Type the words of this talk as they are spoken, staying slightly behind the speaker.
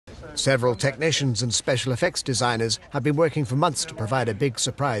Several technicians and special effects designers have been working for months to provide a big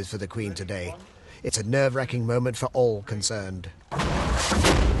surprise for the Queen today. It's a nerve-wracking moment for all concerned.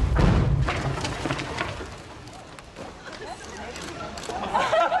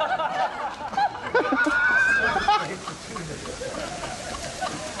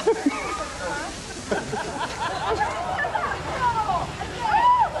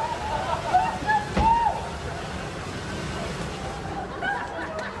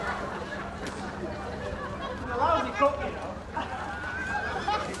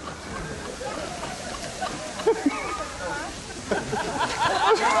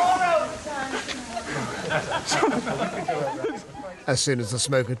 As soon as the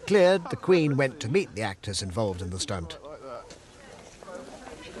smoke had cleared, the Queen went to meet the actors involved in the stunt.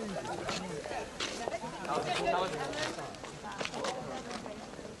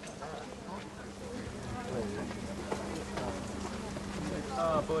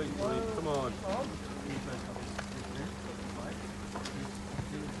 Oh, boy, come on.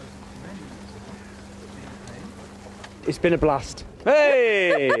 It's been a blast.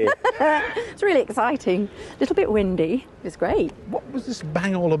 Hey! It's really exciting. A little bit windy. It's great. What was this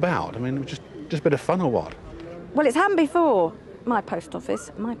bang all about? I mean, it was just a bit of fun or what? Well, it's happened before. My post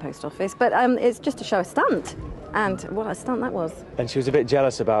office, but it's just to show a stunt. And what a stunt that was. And she was a bit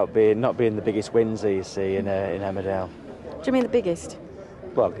jealous about not being the biggest Windsor you see in Emmerdale. Do you mean the biggest?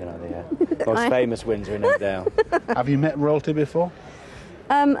 Well, you know, the most famous Windsor in Emmerdale. Have you met royalty before?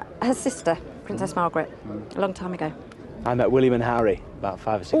 Her sister, Princess Margaret, a long time ago. I met William and Harry about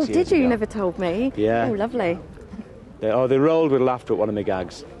 5 or 6 years ago. Oh, did you? You never told me. Yeah. Oh, lovely. They rolled with laughter at one of my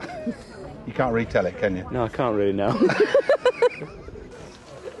gags. You can't retell it, can you? No, I can't really, no.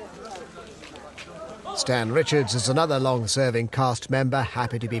 Stan Richards is another long-serving cast member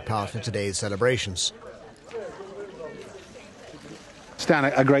happy to be part of today's celebrations. Stan,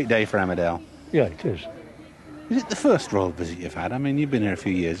 a great day for Emmerdale. Yeah, it is. Is it the first royal visit you've had? I mean, you've been here a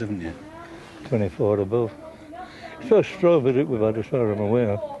few years, haven't you? 24 above. First royal visit we've had, as far as I'm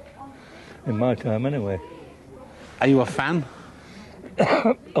aware. In my time, anyway. Are you a fan?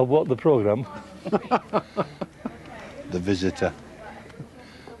 Of what, the programme? The visitor.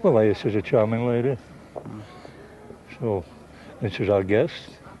 Well, Alice is a charming lady. So, this is our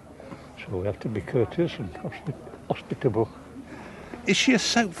guest. So we have to be courteous and hospitable. Is she a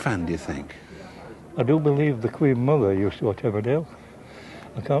soap fan, do you think? I do believe the Queen Mother used to watch Emmerdale.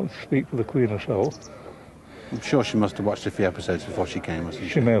 I can't speak for the Queen herself. I'm sure she must have watched a few episodes before she came, wasn't she?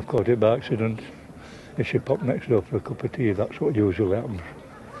 She may have caught it by accident. If she popped next door for a cup of tea, that's what usually happens.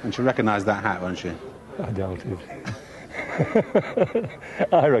 And she recognised that hat, won't she? I doubt it.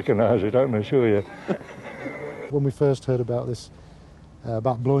 I recognise it, I can assure you. When we first heard about this,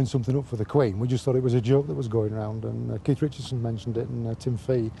 about blowing something up for the Queen, we just thought it was a joke that was going around, and Keith Richardson mentioned it, and Tim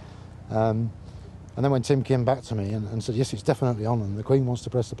Fee. And then when Tim came back to me and said, yes, it's definitely on, and the Queen wants to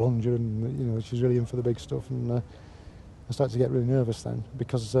press the plunger, and you know, she's really in for the big stuff, and I started to get really nervous then,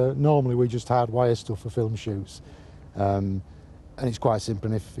 because normally we just hardwire stuff for film shoots, and it's quite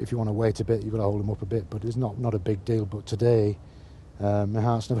simple, and if you want to wait a bit, you've got to hold them up a bit, but it's not a big deal. But today, my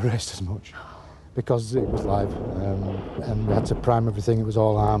heart's never raced as much, because it was live, and we had to prime everything. It was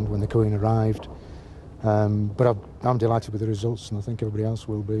all armed when the Queen arrived, but I'm delighted with the results, and I think everybody else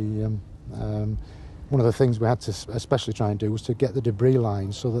will be. One of the things we had to especially try and do was to get the debris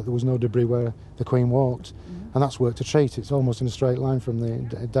line so that there was no debris where the Queen walked, and that's worked a treat. It's almost in a straight line from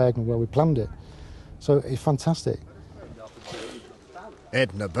the diagonal where we planned it, so it's fantastic.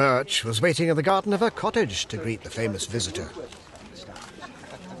 Edna Birch was waiting in the garden of her cottage to greet the famous visitor.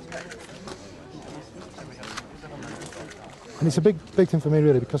 And it's a big thing for me,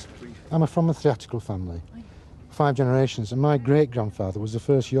 really, because I'm from a theatrical family, 5 generations, and my great-grandfather was the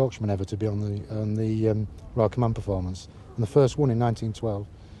first Yorkshireman ever to be on the Royal Command performance, and the first one in 1912.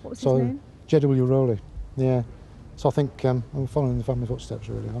 What was his name? J.W. Rowley, yeah. So I think I'm following the family footsteps,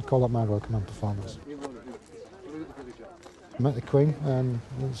 really. I'll call that my Royal Command performance. I met the Queen, and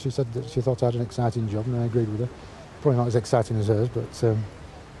she said that she thought I had an exciting job, and I agreed with her. Probably not as exciting as hers, but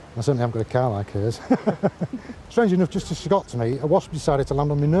I certainly haven't got a car like hers. Strange enough, just as she got to me, a wasp decided to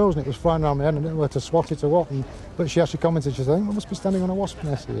land on my nose, and it was flying around my head, and I didn't know whether to swat it or what. But she actually commented, she said, I must be standing on a wasp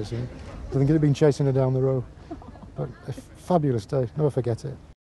nest here. So I think it had been chasing her down the road. But a fabulous day, never forget it.